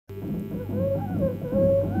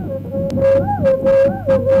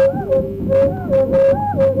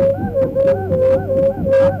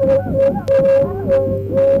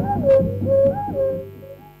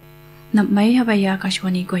may habaya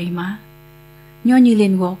Akashvani Kohima.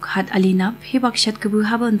 Nyonilin wok hat alinap hibakshat kebu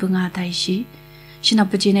haban bunga taishi.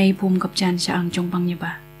 Sinapajinay Phom kapjan sa ang chongpang niya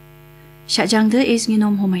ba. Syajang de is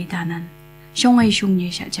nginom humay tanan. Syongay syungye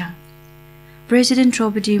syajang. President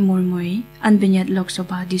Droupadi Murmu anbinyat Lok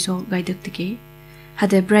Sabha dissolve gaidak tike.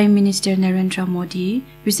 Hada Prime Minister Narendra Modi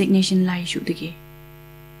resignation lai shu tike.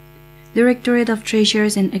 Directorate of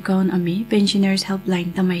Treasuries Accounts ami Pensioners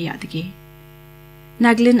Helpline tamaya tike.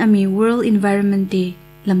 Nagaland ami World Environment Day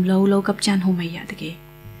lamlaw law kapjan humaya tike.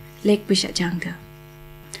 Lek pa syajang de.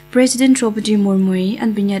 President Droupadi Murmu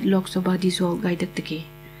anbinyat Lok Sabha dissolve gaidak tike.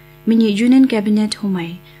 Mini Union Cabinet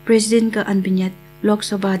humay President ka anbinyat Lok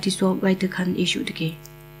Sabha dissolve gaidak han issue tike.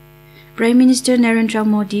 Prime Minister Narendra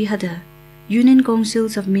Modi hada Union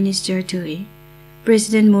Councils of Ministers tue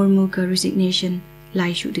President Murmu ka resignation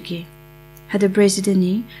lai shu tike. Hada President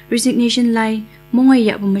ni resignation lai mongay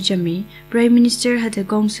ya pumajami Prime Minister hada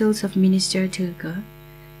Councils of Ministers tue ka.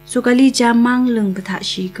 So kali jamang leng batha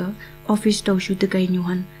shi ka office to shu tike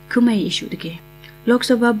nyuhan kumay issue tike. Lok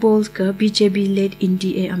Sabha balls ka BJP led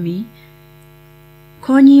NDA ami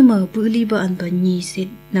Kohima puli ba an ba ni sit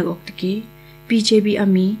nagok tike. BJP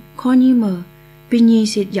ami Kohima pinyi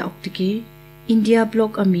sit ya ok tike. India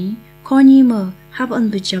block ami Kohima hab an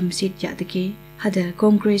bajam sit ya tike. Hada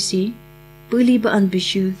Congress si puli ba an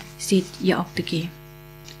bishu sit ya ok tike.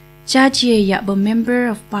 Chachiye ya ba member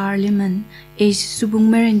of parliament is subung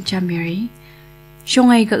merin chamiri.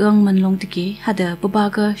 Syongay kagang manlong tike hada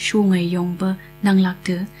babaga syongay yong ba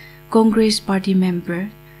nanglakte Congress party member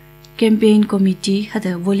campaign committee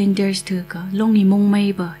hada volunteers te ka longi mongmay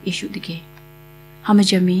ba issue tike.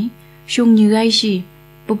 Hamajami syong nyugay si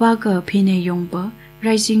babaga pine yong ba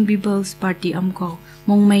Rising People's Party amko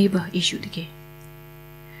mongmay ba issue tike.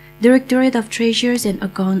 Directorate of Treasuries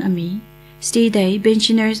Accounts ami stay day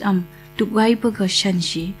pensioners tugay pa ka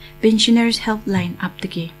shanshi Pensioners Helpline up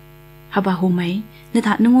tike. Haba humay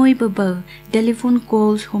natha nungoy ba telephone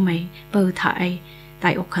calls humay ba thaay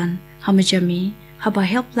tayokan hamajami haba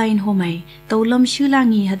helpline humay tawlam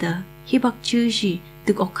shulangi hada hibak chushi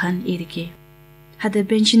tukokan irike. Hada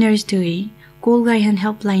pensioners tui call gayhan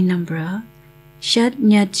helpline number shat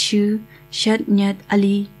nyat shu shat nyat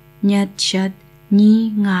ali nyat shat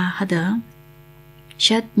ni nga hada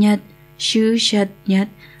shat nyat shu shat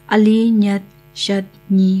nyat ali nyat shat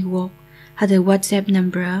ni wok. Hada WhatsApp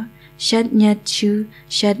number shat nyat shu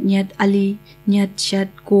shat nyat ali nyat shat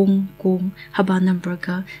kong haba number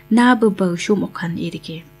ka na babaw shumokhan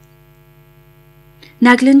irike.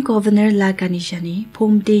 Nagaland Governor laganishani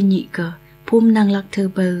Phom de ni ka Phom nanglak the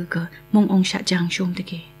ba ka mong ong syajang shum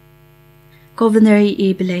tike. Governor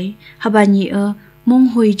ibelay haba ni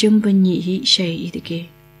mong hoy jam banyi hi shay irike.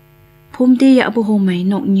 Phom de ya bo homay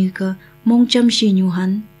nok ni ka mong jam shi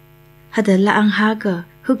nyuhan hada laang ha ka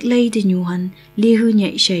huklay de nyuhan lihu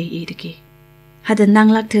nyay shay irike. Hada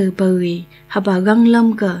nanglak the bawi haba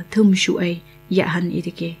ganglam ka thum shuay yahan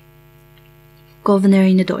irike. Governor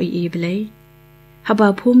na doi ibelay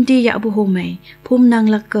haba Phom de ya bu homay Phom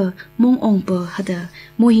nanglak ka mong ong pa hada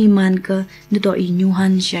mohiman ka na doi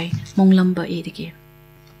nyuhan shay mong lamba irike.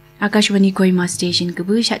 Akashvani Kohima station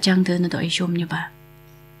kabu syajang de na doi shom niya ba.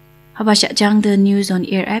 Haba syajang de news on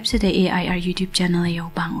air apps sa AIR YouTube channel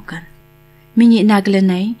ayaw bangukan. Minyi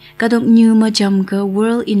Nagaland ay kadok new majam ka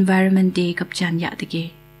World Environment Day kapjan ya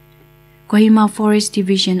tike. Kohima Forest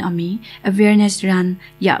Division ami awareness run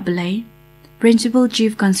ya balay. Principal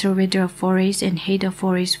Chief Conservator of Forest and Head of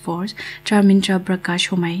Forest Force Charmintra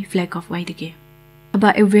Prakash humay flag of white tike.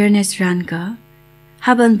 Aba awareness run ka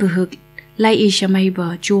haban buhuk lai shamay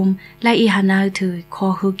ba chum lai hanal thu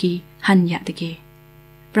kho huki han ya tike.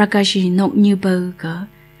 Prakashi nok new ba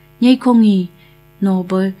ka nyay kongi no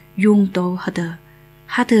ba yung to hada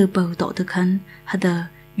ba to de kan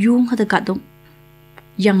hada yung hada ka dong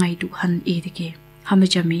yangay du han edike.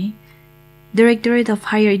 Hamajami Directorate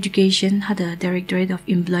of Higher Education hada Directorate of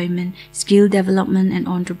Employment, Skill Development and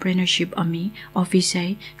Entrepreneurship ami office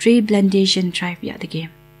ay Tree Plantation Tribe ya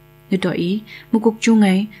tike. Nutoi mukuk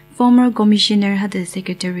chungay former commissioner hada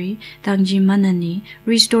secretary tangji manani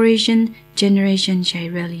Restoration Generation shay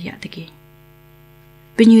rally ya tike.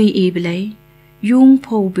 Pinyui ibelay yung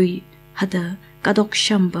pobi hada kadok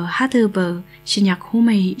shamba hada ba sinyak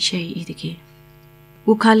humay shay idike.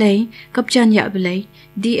 Wukalay kapjan ya belay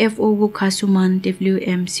DFO wukasuman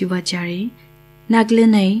WM Siwajari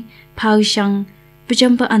Nagaland ay pau siyang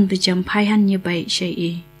pajambaan pajam payhan niya bay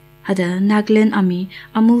shay hada Nagaland ami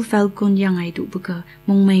amul falcon yang ay dubuka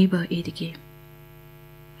mong may ba idike.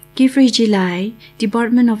 Kifri July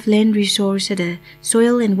Department of Land Resource hada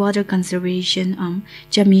Soil and Water Conservation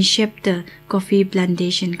jami shep the coffee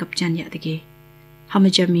plantation kapjan ya tike.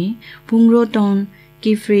 hamajami pungro ton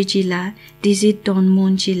kifri jila dizit ton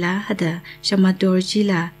mon jila hada shamador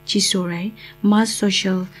jila chisorai mass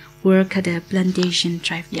social work hada plantation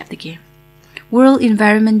tribe yadage World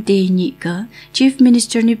Environment Day ni ka Chief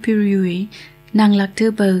Minister ni Pirui nang lakte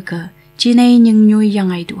ba ka chinai ning nyoy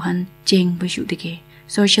yangai duhan jeng bashu dege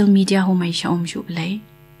social media homai shaom shu lai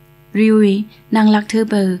riui nang lakte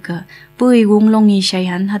ba ka pui wong longi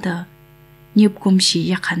shaihan hada nyup kumshi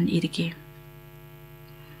yakhan irige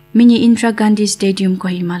Mini Indira Gandhi Stadium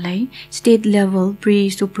Kohima lai state level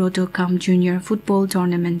pre-Suproto Kam Junior Football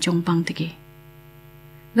Tournament chongpang dege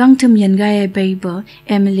Gangtum Yangaya Baiba,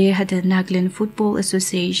 MLA had the Nagaland Football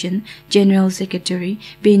Association General Secretary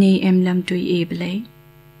Bene M. Lamtui Eble.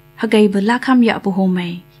 Hagaiba Lakam Yapu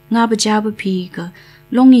Home, Ngabajaba Piga,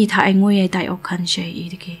 Longi Tai Ngoye Dai Okanshe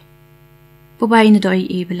Edike. Bobain Doi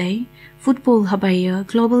Eble, Football Habaya,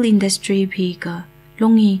 Global Industry Piga,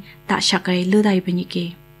 Longi Tashakai Ludai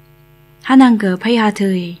Benike. Hananga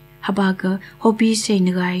Payatui, Habaga, Hobby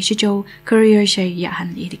Senegai, Shijo, Career Shay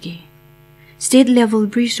Yahan Edike. State level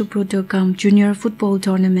pre-Suproto Cup Junior Football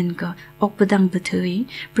Tournament ka okpadang bathui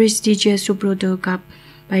prestigious Suproto Cup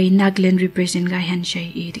by Nagaland represent ga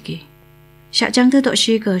hanshay idigi. Shajang te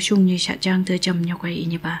dokshi ka shungni shajang te jam nyokai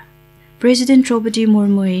iniba. President Droupadi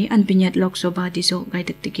Murmu an pinyat Lok Sabha disok gai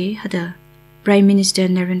diktige hada Prime Minister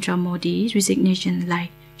Narendra Modi resignation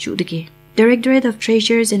lai shudigi. Directorate of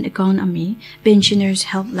Treasuries Accounts Pensioners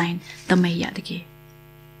Helpline tamay yadigi.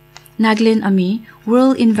 Nagaland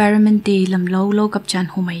World Environment Day lam lo kapchan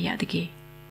humaya dege.